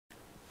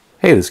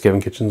Hey, this is Kevin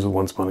Kitchens with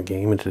Once Upon a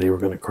Game, and today we're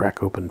going to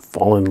crack open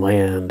Fallen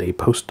Land, a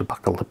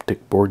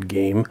post-apocalyptic board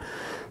game.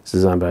 It's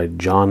designed by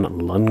John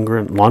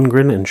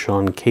Lundgren and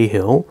Sean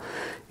Cahill.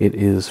 It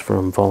is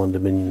from Fallen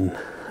Dominion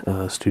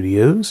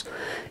Studios.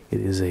 It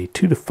is a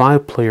 2 to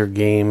 5 player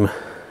game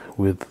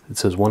with, it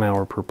says 1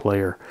 hour per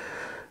player,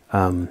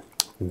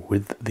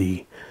 with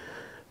the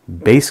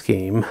base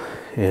game.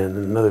 And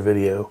in another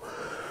video,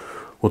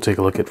 we'll take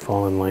a look at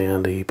Fallen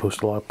Land, a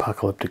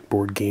post-apocalyptic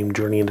board game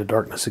Journey into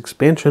Darkness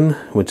expansion,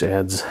 which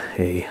adds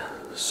a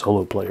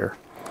solo player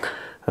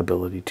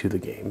ability to the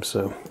game.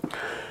 So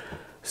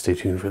stay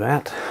tuned for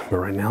that. But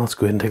right now, let's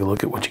go ahead and take a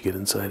look at what you get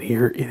inside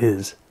here. It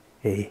is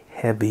a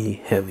heavy,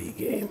 heavy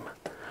game.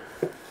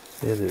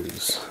 It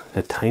is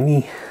a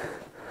tiny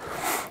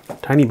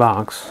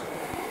box.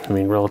 I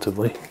mean,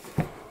 relatively,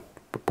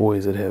 but boy,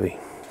 is it heavy.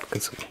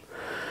 It's a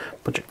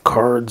bunch of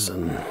cards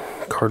and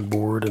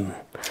cardboard and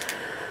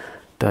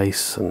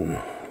dice and a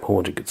whole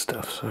bunch of good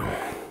stuff. So,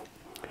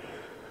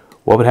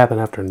 what would happen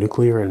after a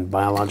nuclear and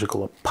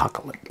biological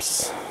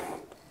apocalypse?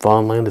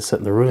 Fallen Land is set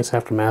in the ruinous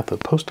aftermath of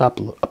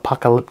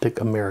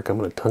post-apocalyptic America. I'm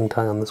going to tongue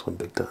tie on this one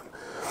big time.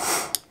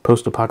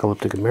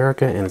 Post-apocalyptic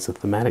America, and it's a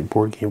thematic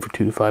board game for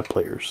 2 to 5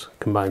 players.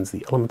 Combines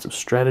the elements of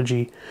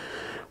strategy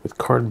with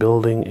card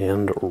building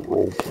and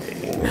role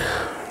playing.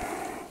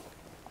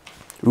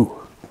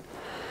 Ooh,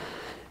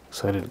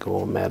 excited to go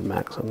all Mad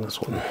Max on this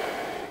one.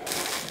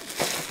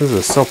 This is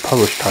a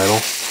self-published title.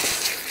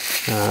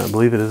 I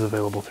believe it is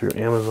available through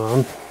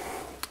Amazon.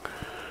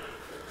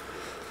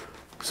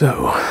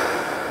 So,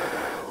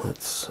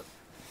 let's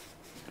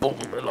pull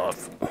the lid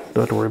off. Don't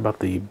have to worry about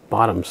the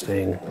bottom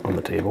staying on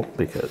the table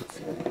because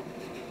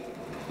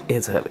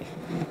it's heavy.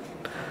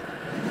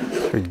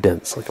 Very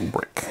dense, like a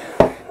brick.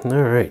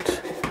 Alright.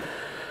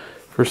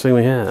 First thing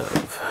we have,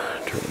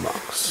 turn the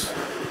box.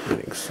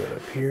 Everything's set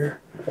up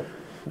here.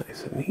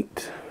 Nice and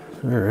neat.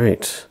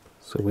 Alright.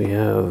 So we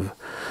have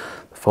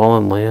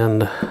Fallen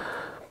Land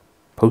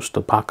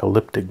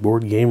Post-Apocalyptic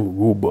Board Game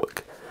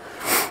Rulebook.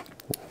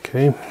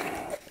 Okay.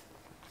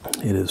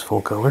 It is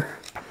full color.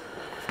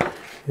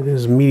 It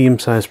is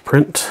medium-sized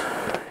print.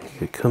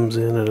 It comes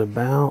in at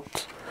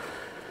about,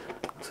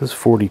 it says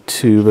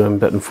 42, but I'm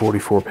betting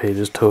 44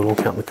 pages total,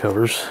 counting the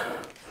covers.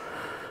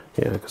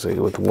 Yeah, because I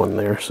go with the 1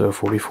 there, so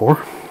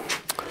 44.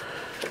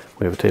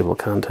 We have a table of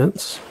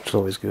contents, which is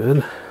always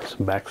good.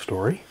 Some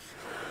backstory.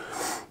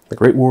 The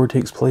Great War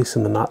takes place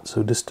in the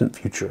not-so-distant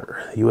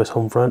future. The U.S.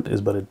 home front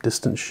is but a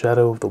distant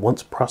shadow of the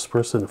once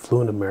prosperous and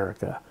affluent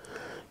America.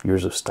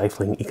 Years of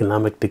stifling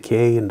economic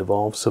decay and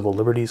devolved civil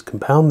liberties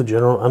compound the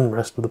general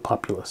unrest of the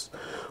populace,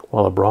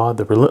 while abroad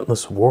the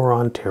relentless war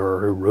on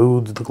terror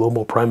erodes the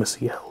global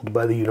primacy held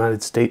by the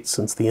United States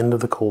since the end of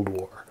the Cold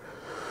War.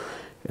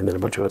 And then a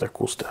bunch of other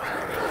cool stuff.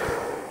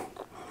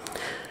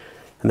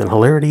 And then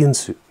hilarity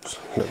ensues.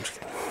 No, I'm just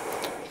kidding.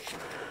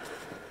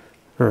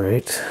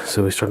 Alright,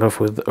 so we start off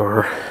with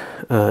our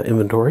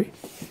inventory.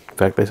 In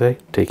fact, they say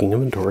taking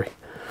inventory.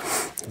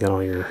 You got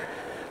all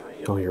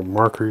your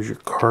markers, your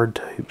card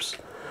types,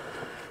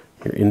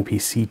 your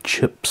NPC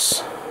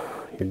chips,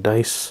 your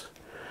dice,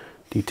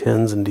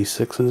 D10s and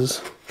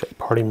D6s. Got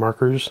party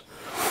markers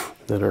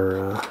that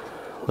are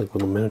like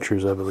little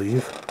miniatures, I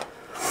believe.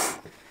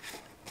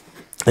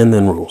 And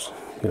then rules.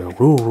 You know,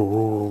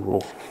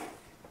 rule.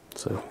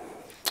 So,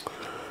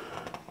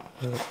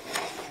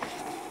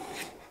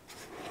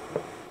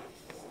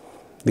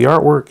 the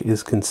artwork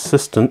is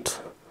consistent.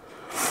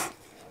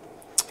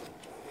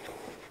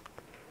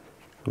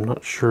 I'm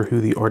not sure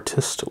who the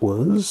artist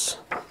was.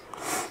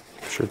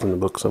 I'm sure it's in the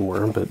book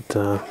somewhere, but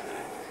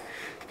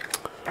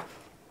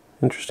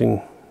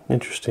interesting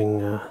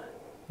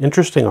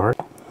art.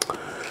 All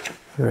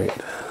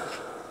right.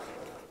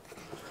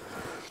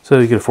 So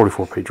you get a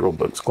 44-page rule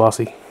book. It's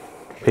glossy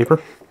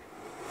paper.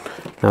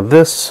 Now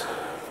this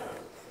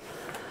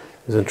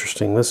is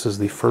interesting. This is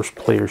the first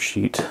player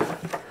sheet.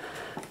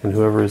 And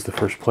whoever is the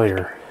first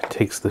player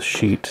takes the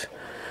sheet,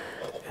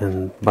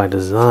 and by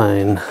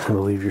design, I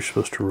believe you're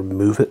supposed to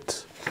remove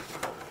it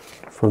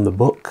from the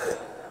book,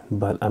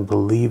 but I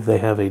believe they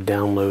have a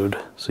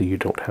download so you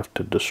don't have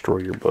to destroy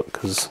your book,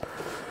 because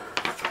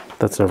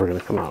that's never going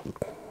to come out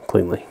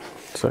cleanly.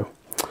 So,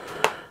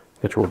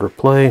 get your order of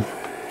play,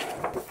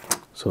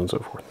 so on and so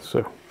forth.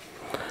 So,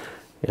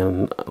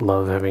 and I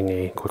love having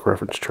a quick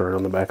reference chart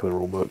on the back of the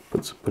rule book,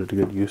 put it to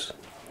good use.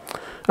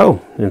 Oh,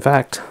 in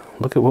fact,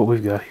 look at what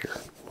we've got here.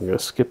 I'm going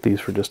to skip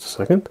these for just a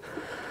second.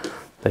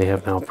 They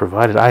have now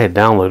provided, I had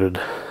downloaded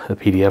a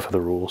PDF of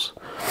the rules,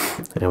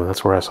 and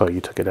that's where I saw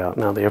you took it out.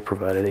 Now they have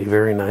provided a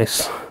very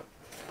nice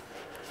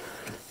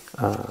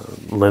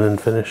linen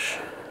finish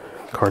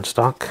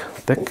cardstock,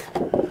 thick,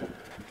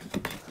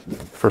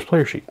 first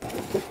player sheet.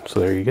 So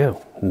there you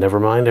go.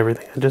 Never mind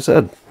everything I just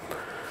said.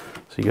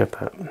 So you got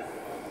that.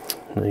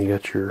 Now you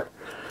got your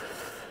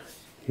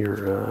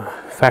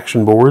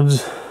faction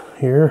boards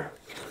here.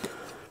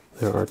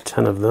 There are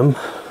 10 of them,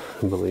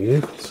 I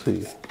believe. Let's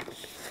see.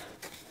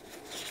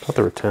 I thought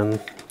there were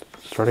 10.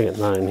 Starting at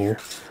 9 here.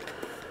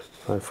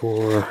 5,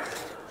 4,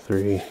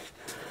 3,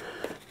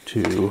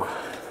 2,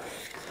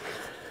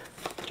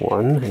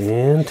 1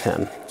 and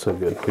 10. So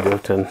good. We do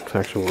have 10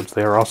 faction boards.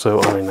 They are also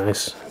on a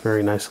nice,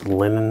 very nice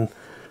linen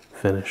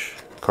finish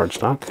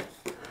cardstock.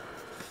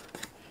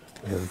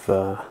 We have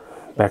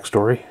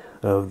backstory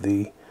of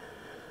the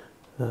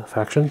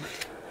faction,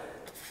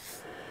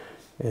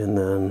 and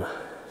then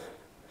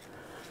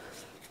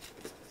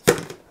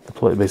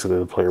basically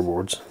the player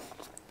boards.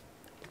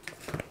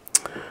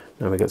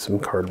 Now we got some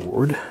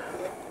cardboard,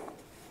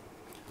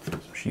 some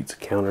sheets of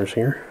counters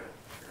here.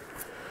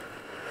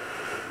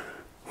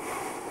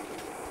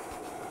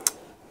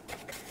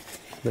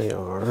 They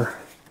are,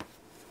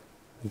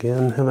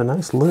 again, have a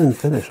nice linen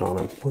finish on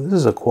them. Well, this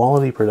is a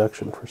quality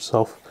production for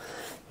self,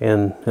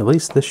 and at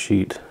least this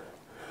sheet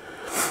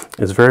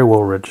is very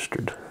well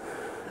registered.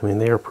 I mean,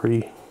 they are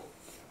pretty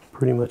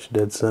much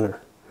dead center.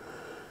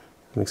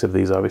 Except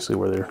these, obviously,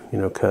 where they're, you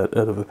know, cut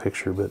out of a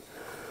picture, but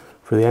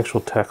for the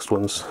actual text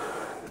ones,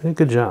 they did a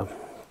good job.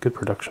 Good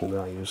production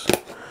values.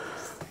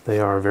 They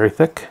are very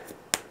thick,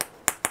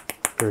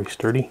 very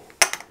sturdy.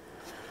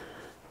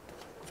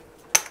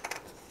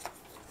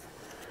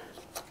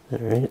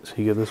 Alright, so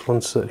you get this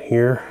one set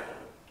here,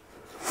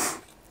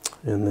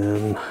 and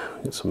then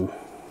get some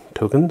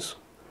tokens.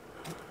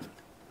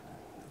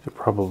 These are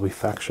probably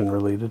faction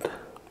related.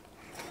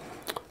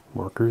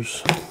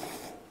 Markers.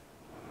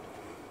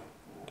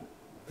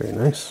 Very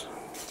nice.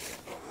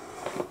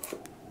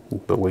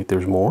 But wait,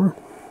 there's more.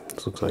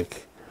 This looks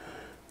like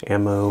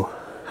ammo,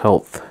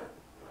 health,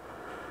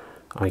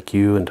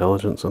 IQ,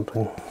 intelligence,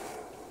 something.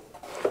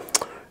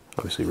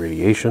 Obviously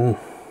radiation.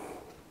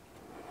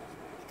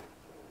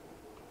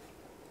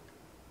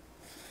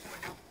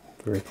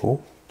 Very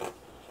cool.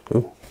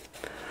 Ooh.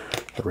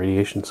 The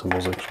radiation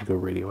symbols actually go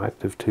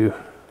radioactive too.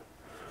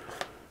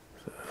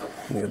 So,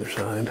 on the other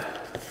side.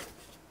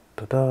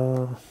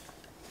 Ta-da!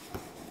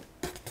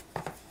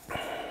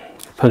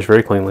 Punched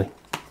very cleanly.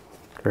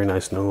 Very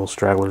nice. No little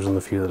stragglers in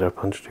the few that I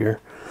punched here.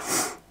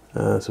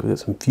 So we got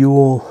some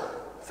fuel,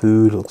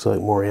 food, looks like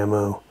more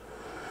ammo,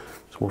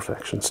 some more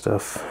faction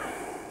stuff.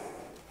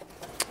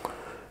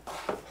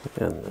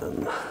 And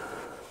then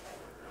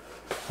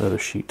another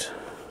sheet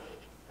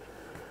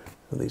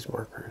of these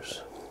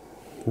markers.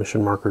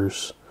 Mission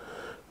markers,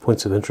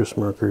 points of interest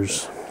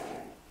markers.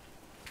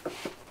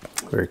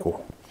 Very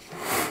cool.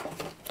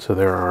 So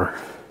there are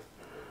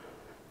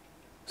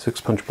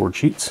 6 punch board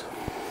sheets,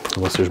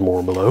 unless there's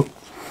more below.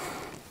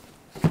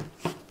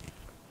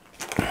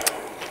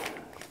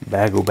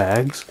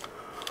 Bags.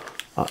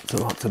 Lots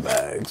and lots of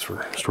bags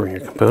for storing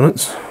your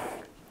components.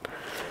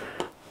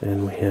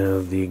 And we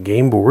have the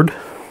game board.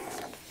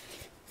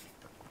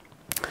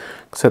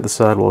 Set this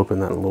aside, we'll open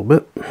that in a little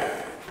bit.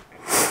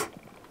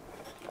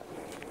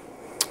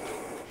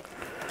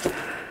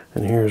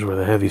 And here's where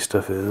the heavy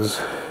stuff is.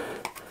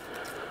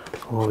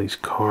 All these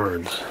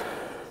cards.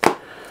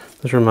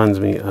 This reminds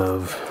me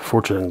of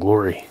Fortune and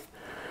Glory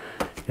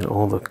and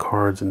all the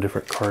cards and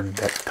different card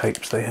deck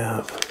types they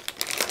have.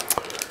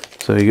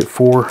 So you get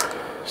 4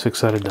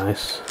 6-sided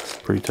dice,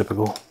 pretty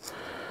typical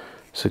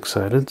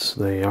 6-sideds.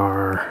 They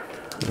are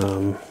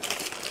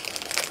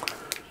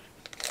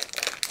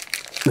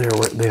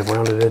they have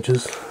rounded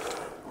edges,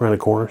 rounded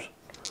corners,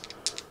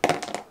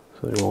 so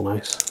they're real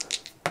nice.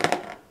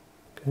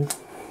 Okay, so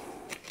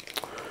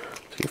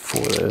you get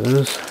 4 of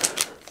those,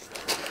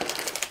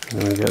 and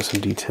then we've got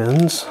some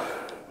D10s.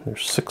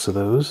 There's 6 of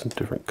those in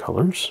different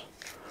colors.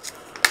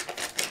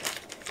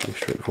 Pretty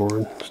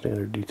straightforward,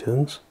 standard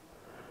D10s.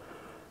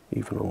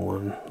 Even on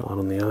one, not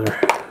on the other.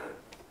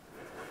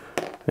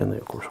 And they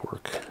of course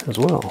work as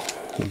well.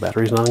 The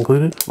battery's not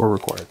included or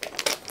required.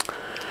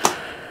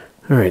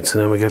 Alright,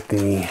 so now we got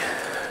the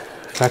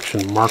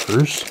faction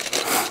markers.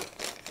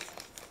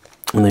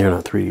 And they are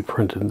not 3D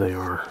printed, they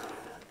are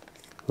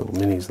little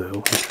minis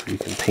though. You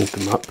can paint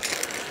them up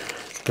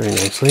very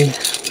nicely.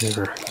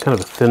 They're kind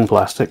of a thin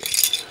plastic,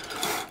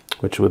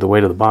 which with the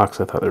weight of the box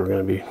I thought they were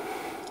going to be a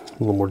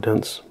little more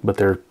dense, but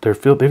they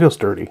feel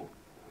sturdy.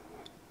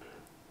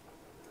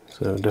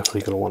 So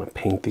definitely going to want to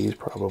paint these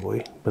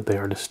probably, but they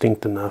are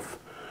distinct enough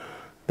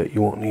that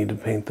you won't need to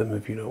paint them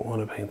if you don't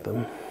want to paint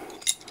them.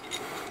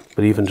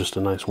 But even just a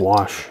nice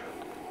wash,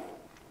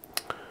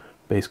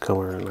 base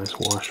color and a nice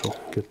wash will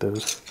get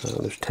those.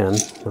 There's 10,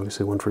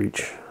 obviously 1 for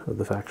each of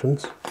the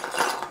factions.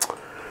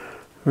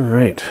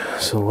 Alright,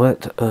 so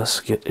let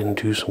us get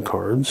into some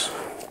cards.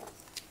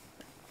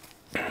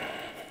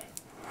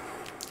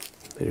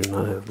 They do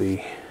not have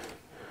the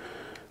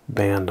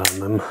band on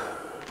them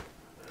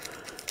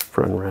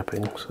for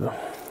unwrapping, so I'll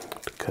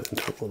have to cut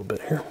into it a little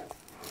bit here.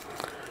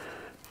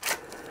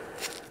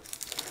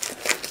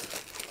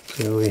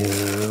 So we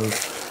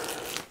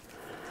have,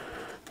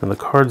 and the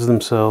cards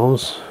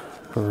themselves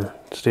are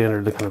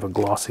standard, they're kind of a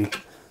glossy,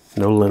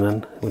 no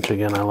linen, which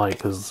again I like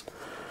because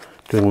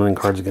doing linen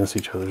cards against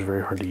each other is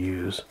very hard to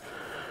use.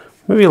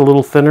 Maybe a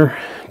little thinner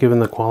given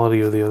the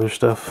quality of the other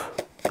stuff.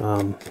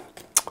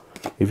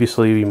 If you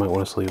sleeve, you might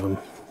want to sleeve them.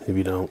 If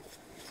you don't,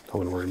 I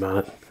wouldn't worry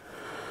about it.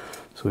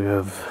 So we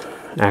have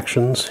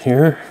actions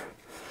here.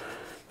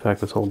 In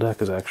fact, this whole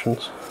deck is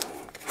actions.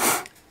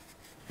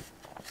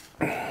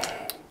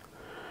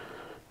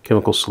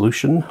 Chemical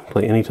solution.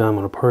 Play anytime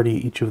on a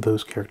party. Each of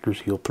those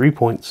characters heal 3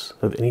 points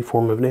of any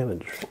form of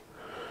damage.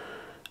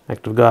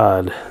 Act of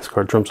God. This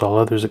card trumps all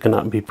others. It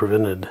cannot be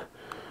prevented.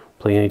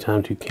 Play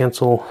anytime to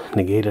cancel,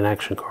 negate an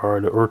action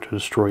card, or to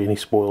destroy any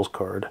spoils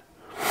card.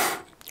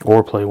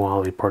 Or play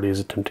while the party is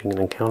attempting an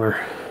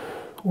encounter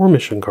or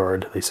mission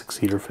card. They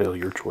succeed or fail,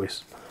 your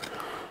choice.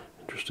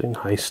 Interesting.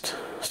 Heist.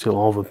 Steal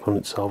all of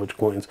opponent's salvage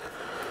coins.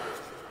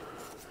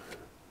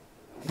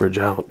 Bridge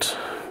out.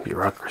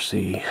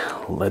 Bureaucracy.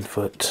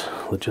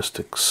 Leadfoot.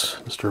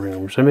 Logistics. Disturbing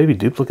rumors. There may be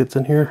duplicates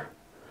in here.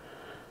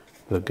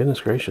 But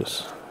goodness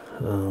gracious.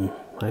 I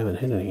haven't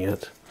hit any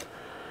yet.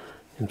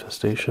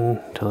 Infestation.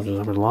 Intelligence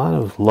numbers. A lot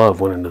of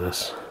love went into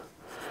this.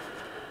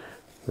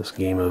 This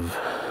game of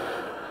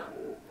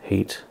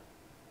hate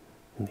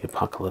in the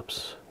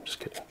apocalypse. Just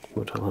kidding.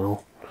 Motel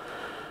Hell.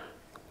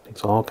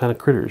 Takes all kind of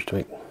critters to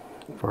make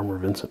Farmer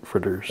Vincent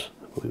fritters.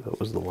 I believe that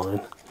was the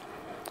line.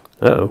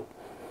 Uh-oh.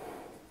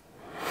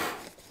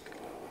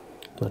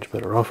 Much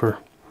better offer.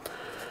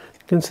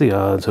 Against the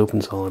odds.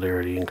 Open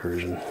solidarity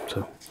incursion.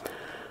 So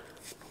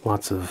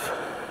lots of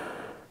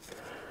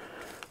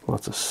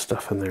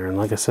stuff in there. And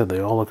like I said, they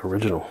all look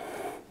original.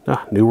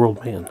 Ah, New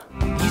World Man.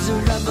 He's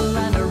a rebel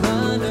and a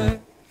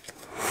runner.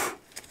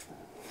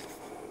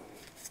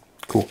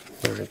 Cool.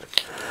 All right.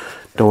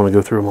 Don't want to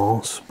go through them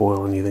all,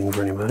 spoil anything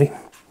for anybody.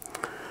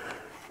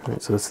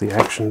 Alright, so that's the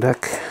action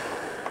deck.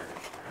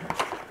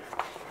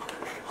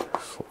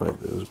 Slide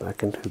those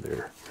back into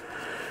their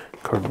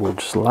cardboard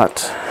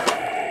slot.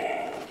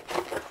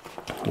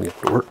 We get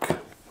to work.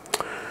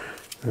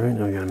 Alright,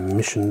 now we got a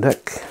mission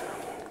deck.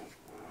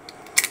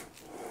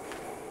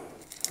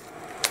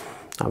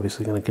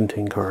 Obviously going to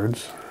contain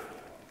cards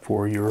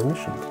for your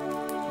mission.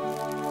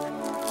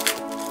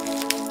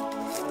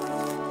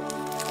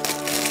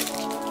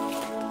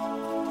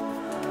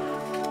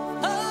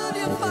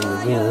 And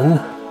again.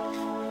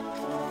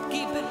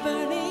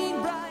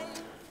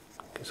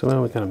 Okay, so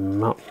now we got a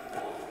mountain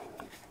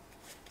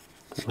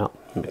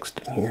mixed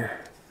in here.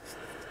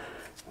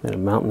 Made a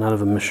mountain out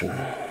of a mission.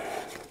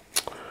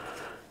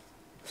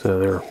 So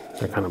they're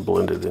kind of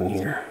blended in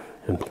here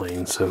in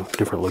planes, so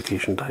different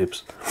location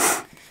types.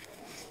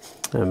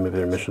 And maybe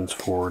they're missions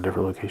for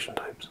different location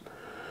types.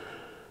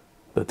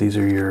 But these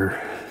are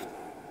your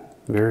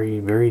very,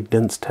 very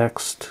dense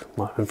text,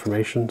 a lot of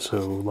information, so a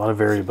lot of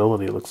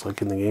variability it looks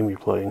like in the game you're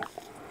playing.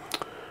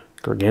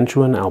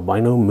 Gargantuan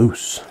albino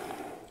moose.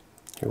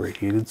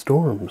 Irradiated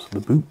storms, the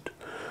boot.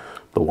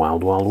 The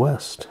Wild Wild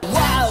West.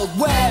 Wild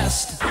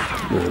West!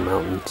 In the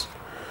mountains.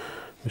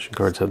 Mission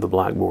cards have the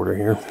black border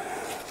here.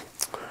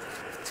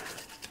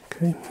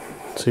 Okay,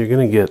 so you're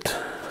going to get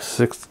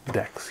 6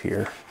 decks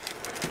here.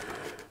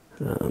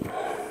 We've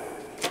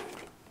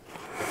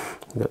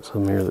got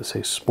some here that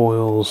say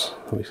spoils.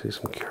 Let me see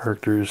some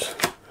characters.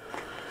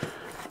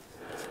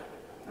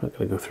 I'm not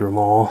going to go through them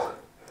all.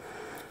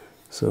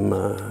 Some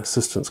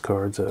assistance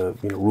cards,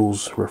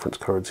 rules reference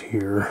cards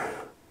here.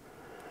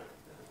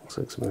 Looks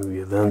like some maybe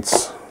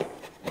events.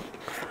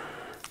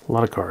 A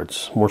lot of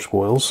cards. More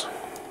spoils.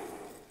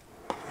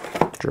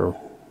 Sure.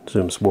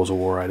 Assume spoils of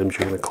war items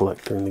you're going to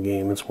collect during the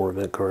game. It's more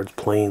event cards.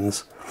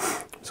 Planes.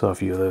 Saw a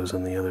few of those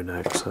in the other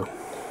deck, so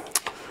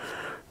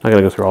not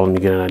going to go through all of them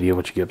to get an idea of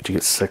what you get, but you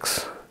get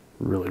 6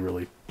 really,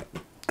 really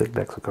thick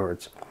decks of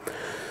cards.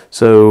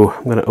 So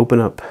I'm going to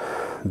open up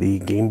the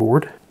game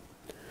board.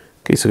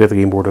 Okay, so I got the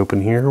game board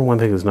open here. One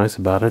thing that's nice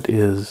about it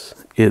is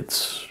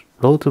it's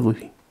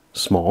relatively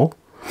small,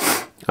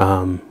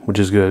 which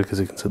is good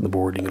because it can sit in the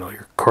board and you get all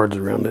your cards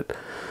around it.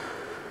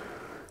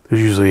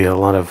 There's usually a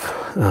lot of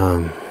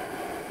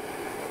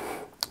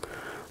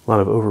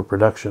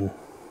overproduction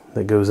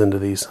that goes into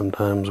these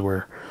sometimes,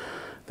 where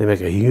they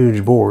make a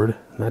huge board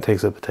and that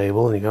takes up the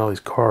table, and you got all these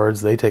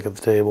cards, they take up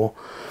the table,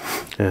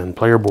 and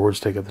player boards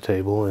take up the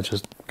table, and it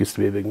just gets to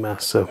be a big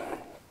mess. So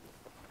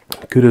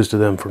kudos to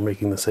them for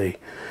making this a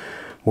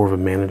more of a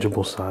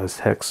manageable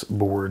sized hex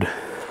board.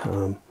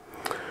 You'll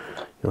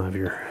have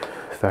your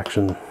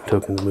faction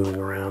tokens moving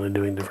around and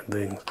doing different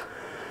things,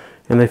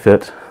 and they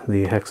fit.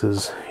 The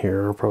hexes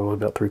here are probably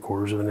about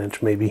 3/4 of an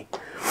inch maybe,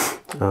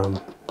 so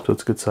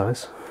it's a good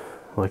size.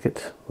 I like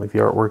it. I like the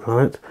artwork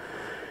on it.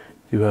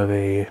 You have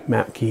a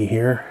map key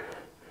here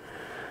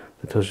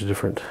that tells you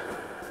different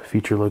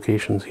feature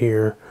locations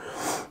here.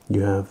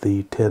 You have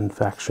the 10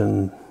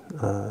 faction,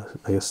 I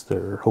guess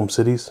they're home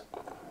cities.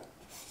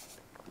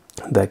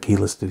 That key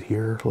listed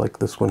here, like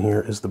this one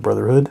here, is the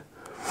Brotherhood.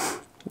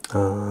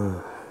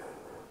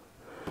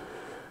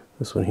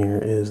 This one here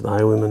is the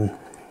Highwaymen,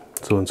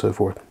 so on and so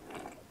forth.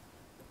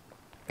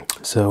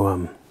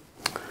 So,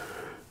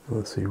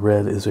 let's see,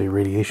 red is a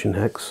radiation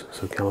hex,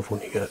 so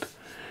California got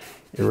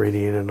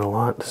irradiated a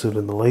lot, so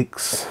did the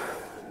lakes,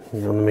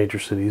 in the major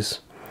cities.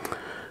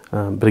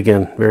 But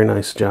again, very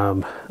nice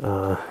job,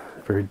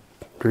 very,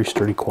 very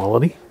sturdy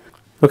quality.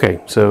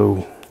 Okay,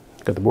 so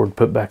got the board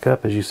put back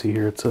up. As you see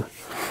here, it's a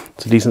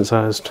decent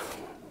sized,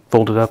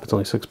 folded up. It's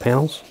only 6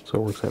 panels, so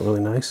it works out really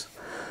nice.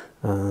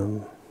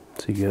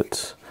 So you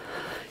get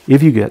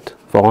If you get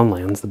Fallen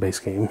Lands, the base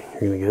game,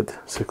 you're going to get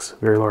 6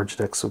 very large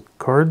decks of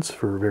cards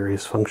for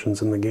various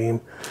functions in the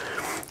game.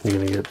 You're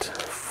going to get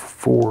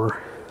 4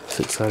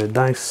 6-sided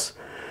dice.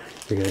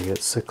 You're going to get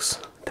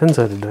 6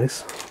 10-sided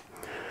dice.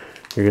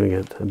 You're going to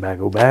get a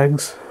bag o'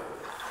 bags.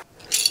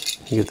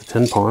 You get the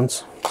 10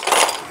 pawns.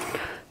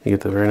 You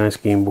get the very nice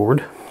game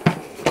board.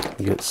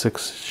 You get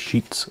 6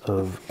 sheets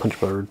of punch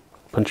board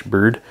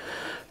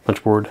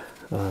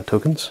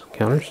tokens,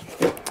 counters.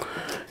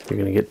 You're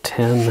going to get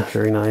 10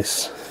 very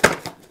nice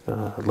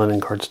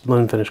linen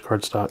finish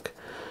cardstock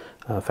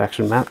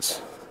faction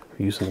mats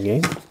for use in the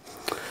game.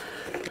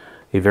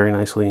 A very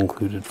nicely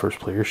included first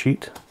player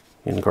sheet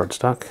in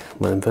cardstock,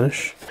 linen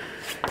finish.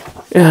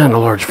 And a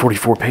large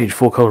 44-page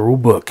full-color rule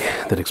book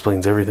that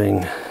explains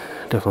everything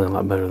definitely a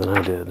lot better than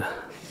I did,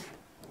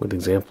 with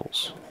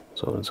examples,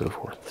 so on and so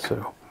forth.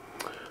 So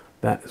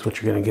that is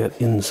what you're going to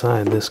get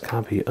inside this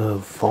copy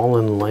of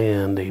Fallen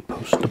Land, a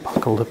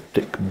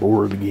post-apocalyptic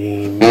board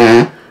game.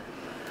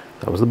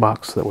 That was the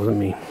box, that wasn't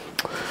me.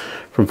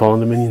 From Fallen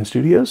Dominion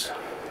Studios.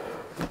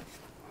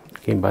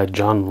 Game by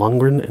John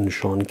Lundgren and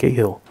Sean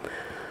Cahill.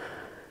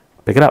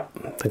 Pick it up.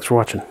 Thanks for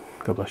watching.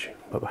 God bless you.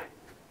 Bye-bye.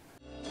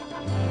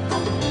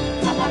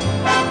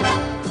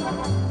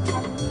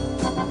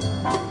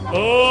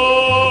 Oh!